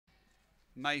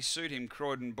may suit him,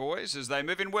 Croydon Boys, as they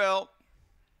move in well.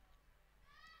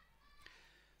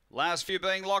 Last few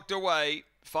being locked away.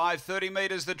 530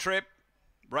 metres the trip.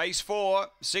 Race 4,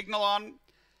 signal on.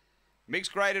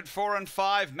 Mixed graded 4 and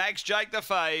 5. Max Jake the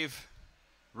fave.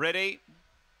 Ready.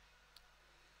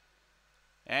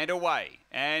 And away.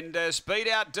 And speed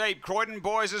out deep. Croydon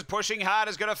Boys is pushing hard,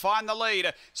 is going to find the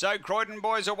lead. So Croydon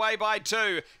Boys away by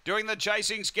 2. Doing the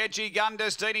chasing Sketchy Gun,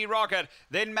 Destiny Rocket.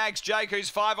 Then Max Jake, who's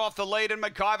 5 off the lead, and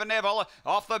McIver Neville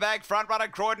off the back. Front runner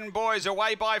Croydon Boys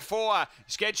away by 4.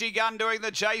 Sketchy Gun doing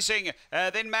the chasing.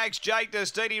 Then Max Jake,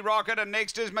 Destiny Rocket, and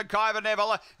next is McIver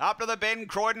Neville. Up to the bend,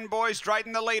 Croydon Boys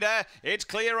straighten the leader. It's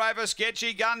clear over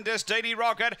Sketchy Gun, Destiny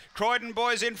Rocket. Croydon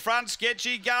Boys in front.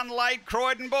 Sketchy Gun late.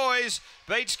 Croydon Boys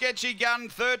beat Sketchy Gun.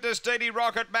 Third to Steady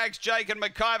Rocket, Max Jake and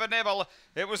McIver Neville.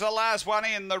 It was the last one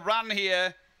in. The run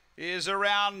here is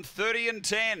around 30 and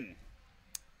 10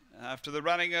 after the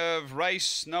running of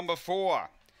race number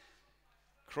 4.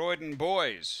 Croydon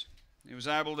Boys. He was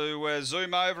able to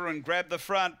zoom over and grab the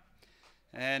front,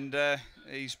 and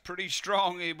he's pretty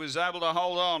strong. He was able to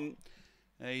hold on.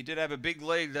 He did have a big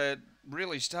lead that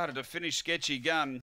really started to finish Sketchy Gun.